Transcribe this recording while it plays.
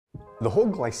The whole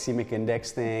glycemic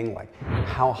index thing, like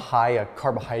how high a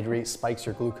carbohydrate spikes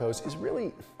your glucose, is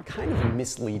really kind of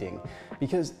misleading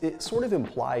because it sort of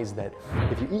implies that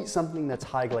if you eat something that's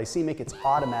high glycemic, it's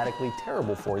automatically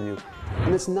terrible for you.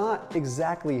 And it's not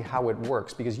exactly how it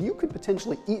works, because you could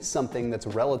potentially eat something that's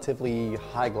relatively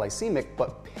high glycemic,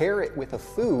 but pair it with a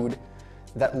food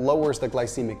that lowers the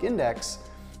glycemic index,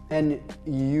 and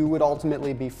you would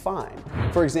ultimately be fine.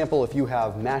 For example, if you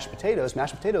have mashed potatoes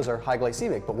are high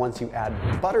glycemic, but once you add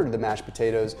butter to the mashed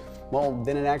potatoes, well,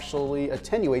 then it actually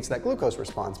attenuates that glucose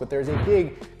response. But there's a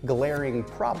big glaring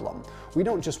problem. We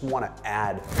don't just want to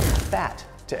add fat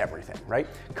to everything, right?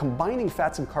 Combining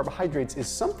fats and carbohydrates is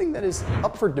something that is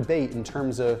up for debate in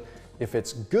terms of if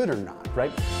it's good or not,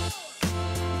 right?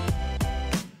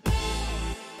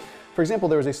 For example,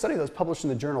 there was a study that was published in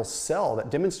the journal Cell that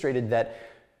demonstrated that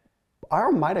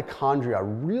our mitochondria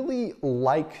really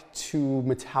like to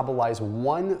metabolize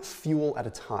one fuel at a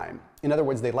time. In other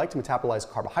words, they like to metabolize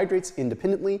carbohydrates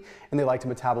independently, and they like to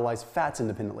metabolize fats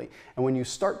independently. And when you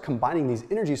start combining these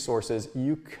energy sources,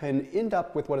 you can end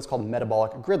up with what is called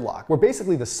metabolic gridlock, where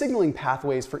basically the signaling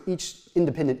pathways for each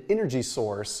independent energy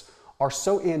source are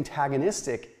so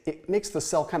antagonistic, it makes the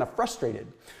cell kind of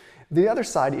frustrated. The other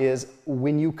side is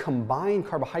when you combine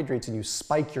carbohydrates and you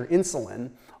spike your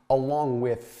insulin along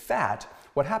with fat,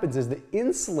 what happens is the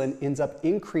insulin ends up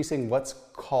increasing what's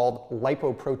called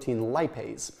lipoprotein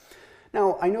lipase.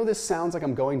 Now, I know this sounds like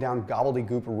I'm going down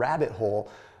gobbledygook rabbit hole,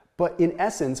 but in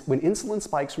essence, when insulin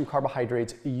spikes from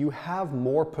carbohydrates, you have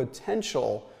more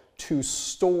potential to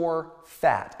store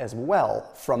fat as well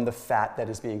from the fat that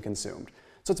is being consumed.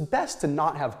 So it's best to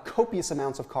not have copious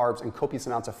amounts of carbs and copious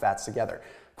amounts of fats together.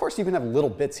 Of course, you can have little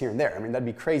bits here and there. I mean, that'd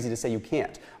be crazy to say you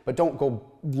can't, but don't go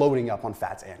loading up on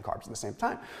fats and carbs at the same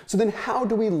time. So then how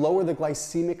do we lower the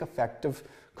glycemic effect of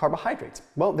carbohydrates?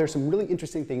 Well, there's some really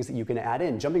interesting things that you can add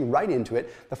in. Jumping right into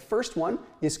it, the first one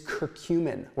is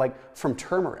curcumin, like from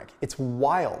turmeric. It's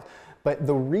wild, but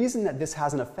the reason that this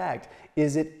has an effect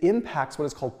is it impacts what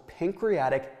is called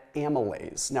pancreatic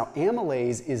amylase. Now,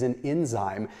 amylase is an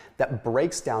enzyme that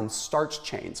breaks down starch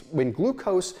chains. When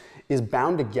glucose is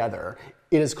bound together,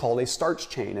 it is called a starch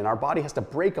chain, and our body has to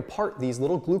break apart these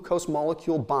little glucose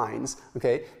molecule binds,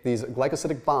 okay, these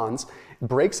glycosidic bonds,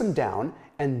 breaks them down,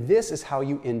 and this is how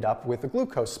you end up with a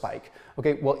glucose spike.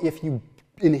 Okay, well, if you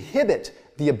inhibit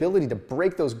the ability to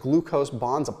break those glucose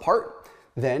bonds apart,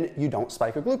 then you don't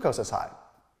spike a glucose as high.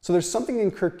 So there's something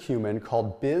in curcumin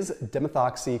called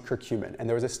bis-dimethoxycurcumin, and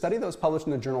there was a study that was published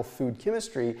in the journal Food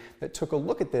Chemistry that took a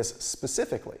look at this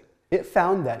specifically. It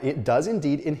found that it does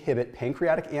indeed inhibit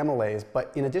pancreatic amylase,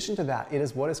 but in addition to that, it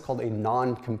is what is called a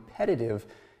non-competitive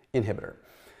inhibitor.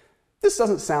 This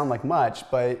doesn't sound like much,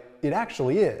 but it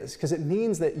actually is, because it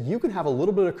means that you can have a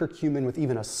little bit of curcumin with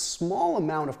even a small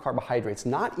amount of carbohydrates,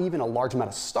 not even a large amount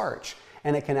of starch,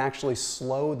 and it can actually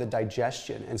slow the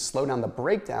digestion and slow down the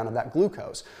breakdown of that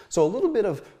glucose. So a little bit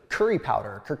of curry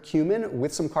powder, curcumin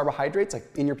with some carbohydrates, like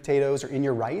in your potatoes or in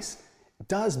your rice,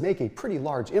 does make a pretty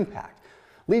large impact.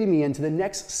 Leading me into the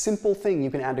next simple thing you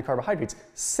can add to carbohydrates,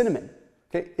 cinnamon.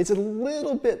 Okay, it's a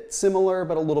little bit similar,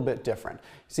 but a little bit different.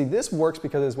 You see, this works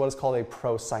because it's what is called a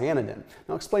procyanidin. Now,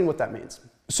 I'll explain what that means.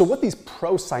 So what these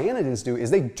procyanidins do is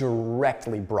they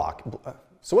directly block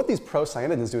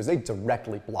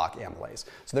amylase.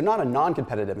 So they're not a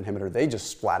non-competitive inhibitor, they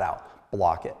just flat out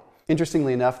block it.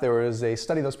 Interestingly enough, there was a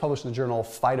study that was published in the journal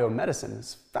Phytomedicine.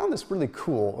 It's found this really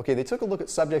cool. Okay, they took a look at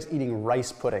subjects eating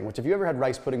rice pudding, which if you ever had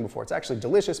rice pudding before, it's actually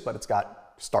delicious, but it's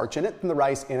got starch in it from the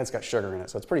rice and it's got sugar in it,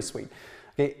 so it's pretty sweet.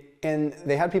 Okay, and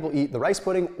they had people eat the rice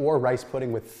pudding or rice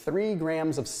pudding with 3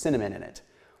 grams of cinnamon in it.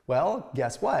 Well,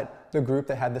 guess what? The group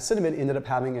that had the cinnamon ended up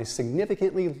having a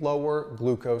significantly lower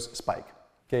glucose spike.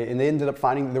 Okay, and they ended up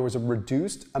finding that there was a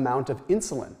reduced amount of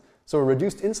insulin. So a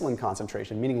reduced insulin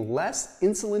concentration, meaning less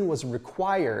insulin was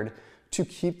required to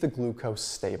keep the glucose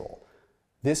stable.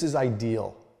 This is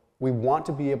ideal. We want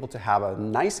to be able to have a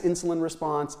nice insulin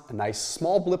response, a nice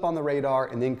small blip on the radar,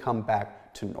 and then come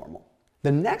back to normal.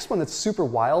 The next one that's super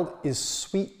wild is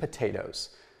sweet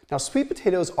potatoes. Now, sweet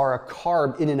potatoes are a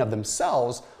carb in and of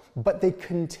themselves, but they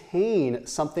contain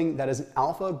something that is an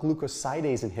alpha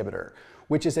glucosidase inhibitor,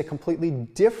 which is a completely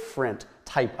different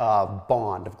type of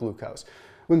bond of glucose.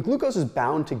 When glucose is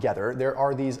bound together, there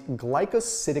are these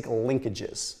glycosidic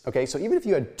linkages. Okay, so even if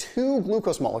you had 2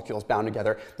 glucose molecules bound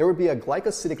together, there would be a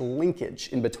glycosidic linkage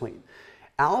in between.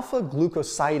 Alpha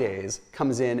glucosidase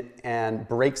comes in and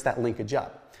breaks that linkage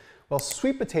up. Well,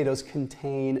 sweet potatoes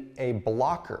contain a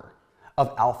blocker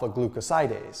of alpha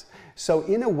glucosidase. So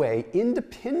in a way,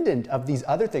 independent of these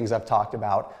other things I've talked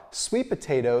about, sweet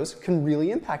potatoes can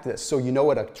really impact this. So you know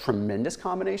what a tremendous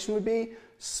combination would be?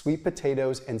 sweet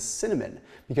potatoes and cinnamon,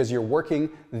 because you're working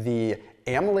the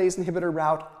amylase inhibitor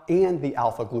route and the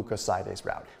alpha glucosidase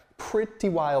route. Pretty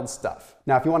wild stuff.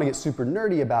 Now, if you want to get super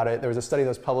nerdy about it, there was a study that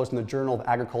was published in the Journal of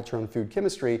Agriculture and Food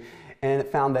Chemistry, and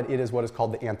it found that it is what is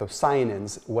called the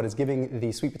anthocyanins, what is giving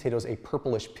the sweet potatoes a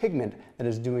purplish pigment that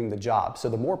is doing the job. So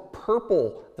the more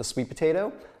purple the sweet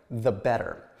potato, the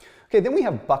better. Okay, then we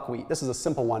have buckwheat. This is a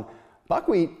simple one.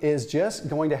 Buckwheat is just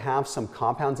going to have some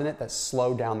compounds in it that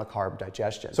slow down the carb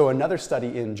digestion. So another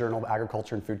study in Journal of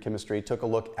Agriculture and Food Chemistry took a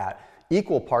look at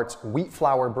equal parts wheat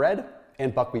flour bread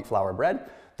and buckwheat flour bread.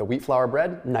 The wheat flour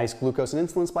bread, nice glucose and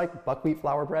insulin spike. Buckwheat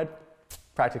flour bread,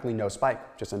 practically no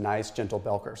spike, just a nice gentle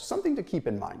bell curve. Something to keep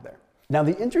in mind there. Now,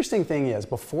 the interesting thing is,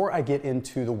 before I get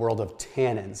into the world of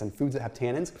tannins and foods that have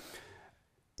tannins,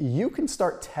 you can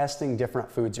start testing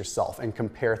different foods yourself and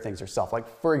compare things yourself.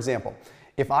 Like, for example,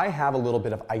 if I have a little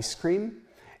bit of ice cream,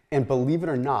 and believe it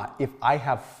or not, if I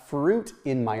have fruit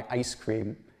in my ice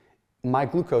cream, my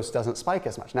glucose doesn't spike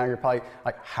as much. Now you're probably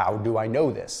like, how do I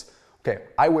know this? Okay,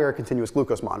 I wear a continuous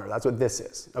glucose monitor. That's what this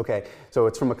is. Okay, so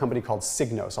it's from a company called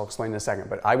Signos. I'll explain in a second.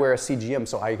 But I wear a CGM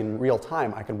so I can real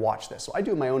time, I can watch this. So I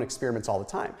do my own experiments all the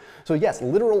time. So yes,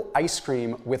 literal ice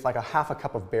cream with like a half a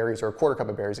cup of berries or a quarter cup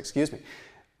of berries, excuse me.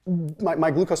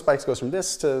 My glucose spikes goes from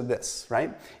this to this,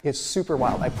 right? It's super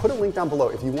wild. I put a link down below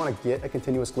if you want to get a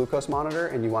continuous glucose monitor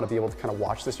and you want to be able to kind of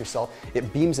watch this yourself.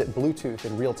 It beams it Bluetooth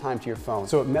in real time to your phone.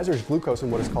 So it measures glucose in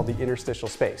what is called the interstitial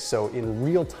space. So in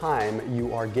real time,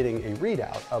 you are getting a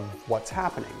readout of what's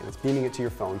happening and it's beaming it to your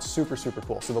phone. Super, super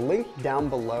cool. So the link down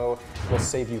below will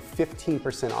save you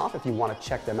 15% off if you want to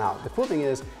check them out. The cool thing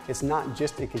is, it's not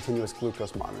just a continuous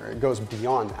glucose monitor. It goes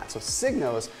beyond that. So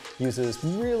Signos uses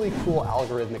really cool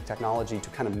algorithmic technology to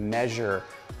kind of measure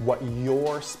what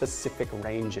your specific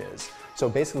range is. So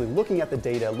basically looking at the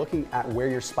data, looking at where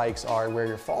your spikes are, where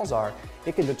your falls are,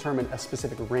 it can determine a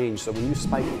specific range. So when you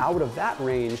spike out of that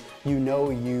range, you know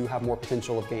you have more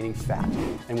potential of gaining fat.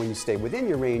 And when you stay within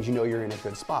your range, you know you're in a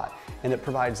good spot. And it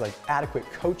provides like adequate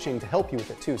coaching to help you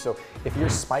with it too. So if you're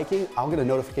spiking, I'll get a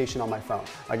notification on my phone.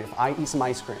 Like if I eat some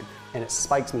ice cream and it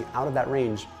spikes me out of that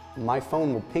range, my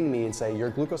phone will ping me and say, your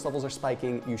glucose levels are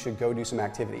spiking, you should go do some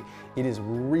activity. It is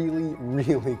really,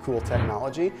 really cool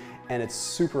technology, and it's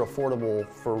super affordable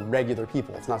for regular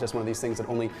people. It's not just one of these things that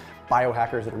only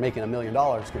biohackers that are making $1 million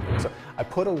can do. So I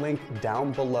put a link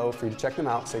down below for you to check them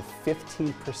out. Save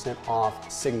 15% off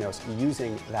Signos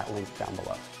using that link down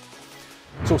below.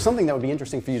 So something that would be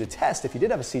interesting for you to test if you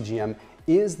did have a CGM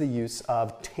is the use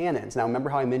of tannins. Now remember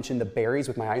how I mentioned the berries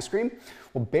with my ice cream?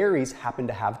 Well, berries happen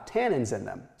to have tannins in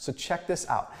them. So check this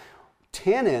out.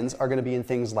 Tannins are going to be in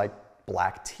things like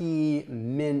black tea,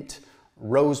 mint,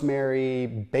 rosemary,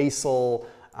 basil,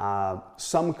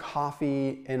 some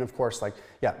coffee, and of course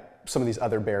some of these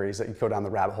other berries that you go down the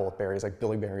rabbit hole with berries like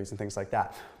billyberries and things like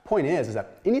that. Point is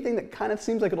that anything that kind of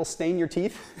seems like it'll stain your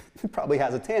teeth probably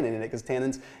has a tannin in it, because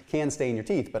tannins can stain your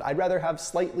teeth. But I'd rather have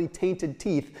slightly tainted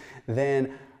teeth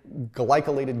than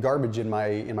glycolated garbage in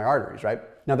my arteries, right?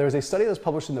 Now there's a study that was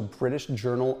published in the British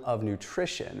Journal of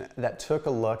Nutrition that took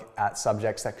a look at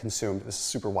subjects that consumed, this is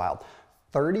super wild,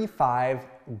 35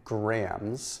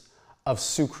 grams of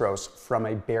sucrose from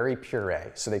a berry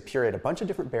puree. So they pureed a bunch of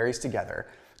different berries together,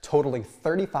 totaling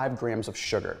 35 grams of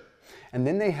sugar. And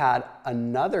then they had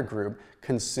another group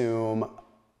consume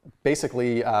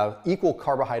basically equal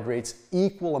carbohydrates,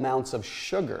 equal amounts of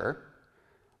sugar,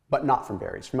 but not from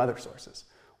berries, from other sources.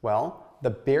 Well, the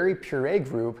berry puree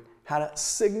group had a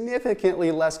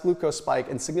significantly less glucose spike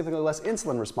and significantly less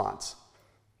insulin response.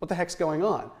 What the heck's going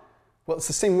on? Well, it's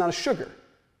the same amount of sugar.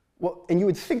 Well, and you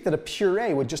would think that a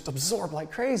puree would just absorb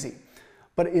like crazy.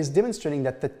 But it is demonstrating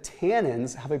that the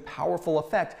tannins have a powerful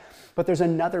effect. But there's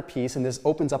another piece, and this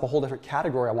opens up a whole different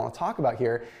category I want to talk about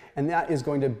here, and that is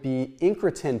going to be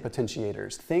incretin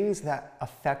potentiators, things that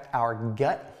affect our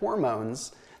gut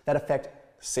hormones that affect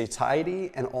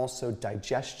satiety and also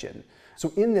digestion.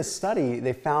 So in this study,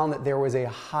 they found that there was a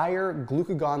higher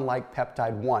glucagon-like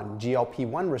peptide 1,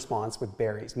 GLP-1 response with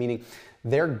berries, meaning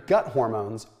their gut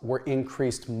hormones were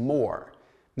increased more,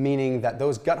 meaning that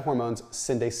those gut hormones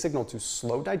send a signal to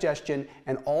slow digestion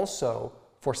and also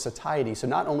for satiety. So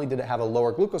not only did it have a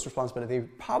lower glucose response, but they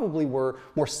probably were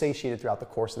more satiated throughout the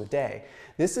course of the day.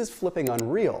 This is flipping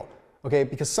unreal, okay?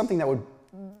 Because something that would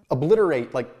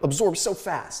obliterate, like absorb so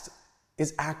fast,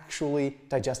 is actually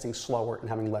digesting slower and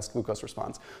having less glucose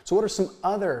response. So what are some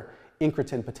other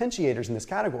incretin potentiators in this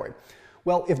category?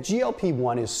 Well, if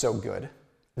GLP-1 is so good,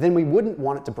 then we wouldn't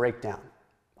want it to break down.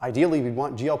 Ideally, we'd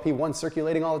want GLP-1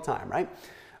 circulating all the time, right?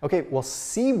 Okay, well,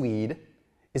 seaweed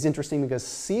is interesting because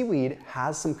seaweed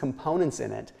has some components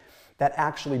in it that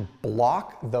actually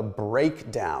block the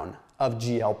breakdown of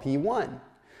GLP-1.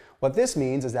 What this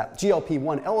means is that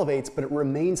GLP-1 elevates, but it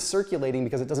remains circulating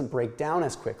because it doesn't break down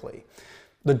as quickly.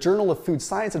 The Journal of Food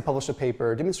Science had published a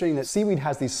paper demonstrating that seaweed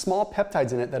has these small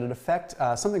peptides in it that affect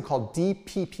something called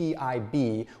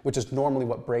DPPIB, which is normally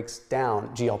what breaks down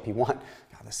GLP-1. God,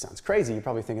 this sounds crazy. You're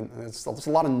probably thinking there's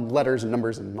a lot of letters and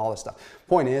numbers and all this stuff.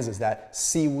 Point is that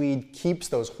seaweed keeps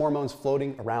those hormones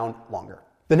floating around longer.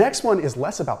 The next one is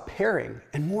less about pairing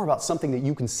and more about something that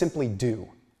you can simply do,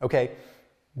 okay?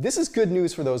 This is good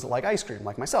news for those that like ice cream,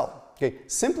 like myself. Okay,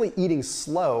 simply eating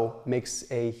slow makes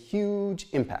a huge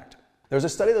impact. There's a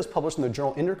study that was published in the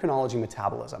journal Endocrinology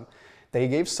Metabolism. They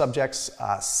gave subjects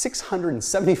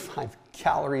 675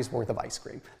 calories worth of ice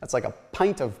cream. That's like a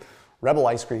pint of Rebel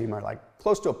ice cream or like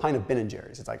close to a pint of Ben &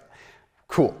 Jerry's. It's like,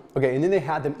 cool. Okay, and then they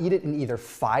had them eat it in either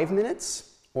 5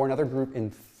 minutes or another group in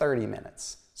 30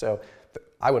 minutes. So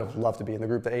I would have loved to be in the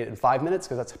group that ate it in 5 minutes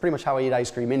because that's pretty much how I eat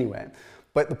ice cream anyway.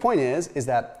 But the point is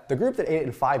that the group that ate it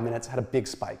in 5 minutes had a big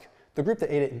spike. The group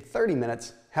that ate it in 30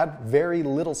 minutes had very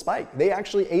little spike. They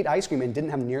actually ate ice cream and didn't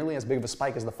have nearly as big of a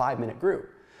spike as the 5-minute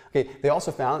group. Okay, they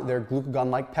also found their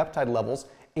glucagon-like peptide levels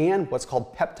and what's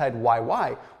called peptide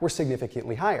YY were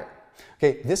significantly higher.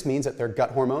 Okay, this means that their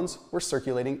gut hormones were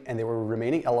circulating and they were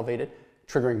remaining elevated,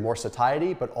 triggering more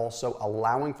satiety, but also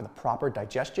allowing for the proper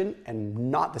digestion and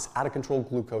not this out-of-control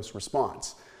glucose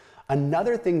response.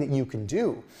 Another thing that you can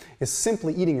do is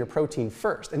simply eating your protein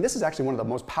first. And this is actually one of the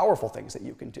most powerful things that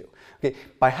you can do. Okay,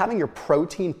 by having your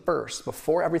protein first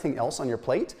before everything else on your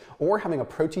plate, or having a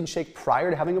protein shake prior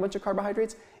to having a bunch of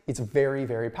carbohydrates, it's very,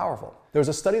 very powerful. There was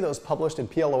a study that was published in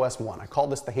PLOS 1. I call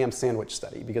this the ham sandwich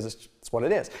study because it's what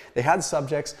it is. They had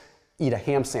subjects eat a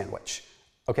ham sandwich.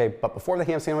 Okay, but before the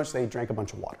ham sandwich, they drank a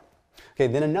bunch of water. Okay,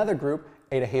 then another group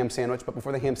ate a ham sandwich, but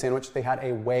before the ham sandwich, they had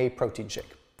a whey protein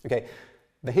shake. Okay.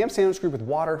 The ham sandwich group with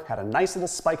water had a nice little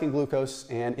spike in glucose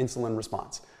and insulin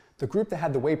response. The group that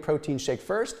had the whey protein shake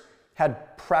first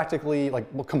had practically,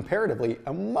 comparatively,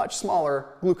 a much smaller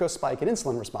glucose spike and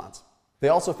insulin response. They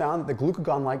also found that the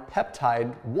glucagon-like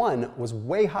peptide 1 was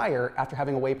way higher after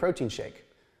having a whey protein shake.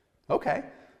 Okay,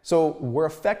 so we're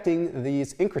affecting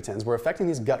these incretins, we're affecting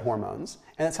these gut hormones,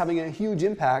 and it's having a huge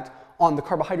impact on the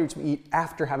carbohydrates we eat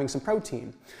after having some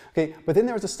protein. Okay, but then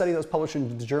there was a study that was published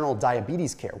in the journal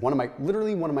Diabetes Care,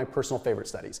 literally one of my personal favorite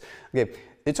studies. Okay,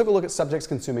 they took a look at subjects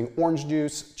consuming orange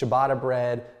juice, ciabatta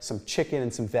bread, some chicken,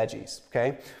 and some veggies.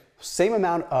 Okay, same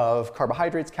amount of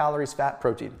carbohydrates, calories, fat,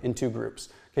 protein in 2 groups.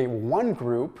 Okay, one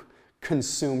group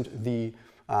consumed the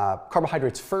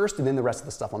carbohydrates first and then the rest of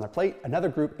the stuff on their plate. Another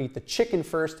group ate the chicken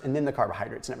first and then the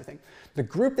carbohydrates and everything. The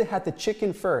group that had the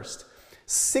chicken first,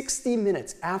 60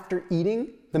 minutes after eating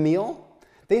the meal,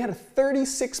 they had a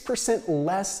 36%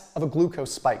 less of a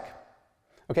glucose spike.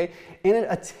 Okay, and it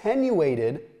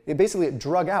attenuated, it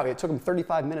drug out. It took them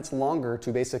 35 minutes longer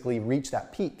to basically reach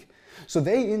that peak. So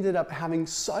they ended up having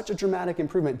such a dramatic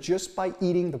improvement just by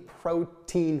eating the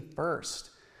protein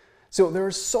first. So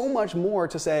there's so much more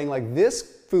to saying like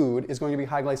this food is going to be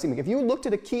high glycemic. If you looked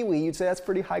at a kiwi, you'd say that's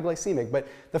pretty high glycemic, but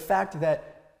the fact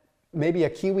that maybe a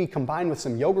kiwi combined with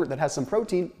some yogurt that has some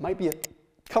protein might be a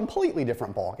completely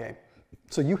different ballgame.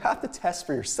 So you have to test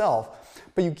for yourself,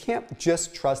 but you can't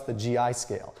just trust the GI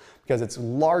scale because it's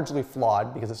largely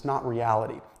flawed because it's not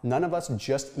reality. None of us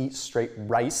just eat straight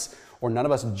rice, or none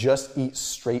of us just eat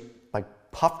straight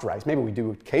puffed rice. Maybe we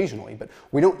do occasionally, but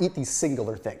we don't eat these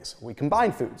singular things. We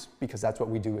combine foods because that's what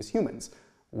we do as humans.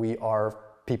 We are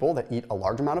people that eat a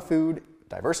large amount of food,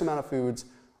 diverse amount of foods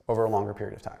over a longer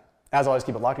period of time. As always,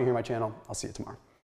 keep it locked in here on my channel. I'll see you tomorrow.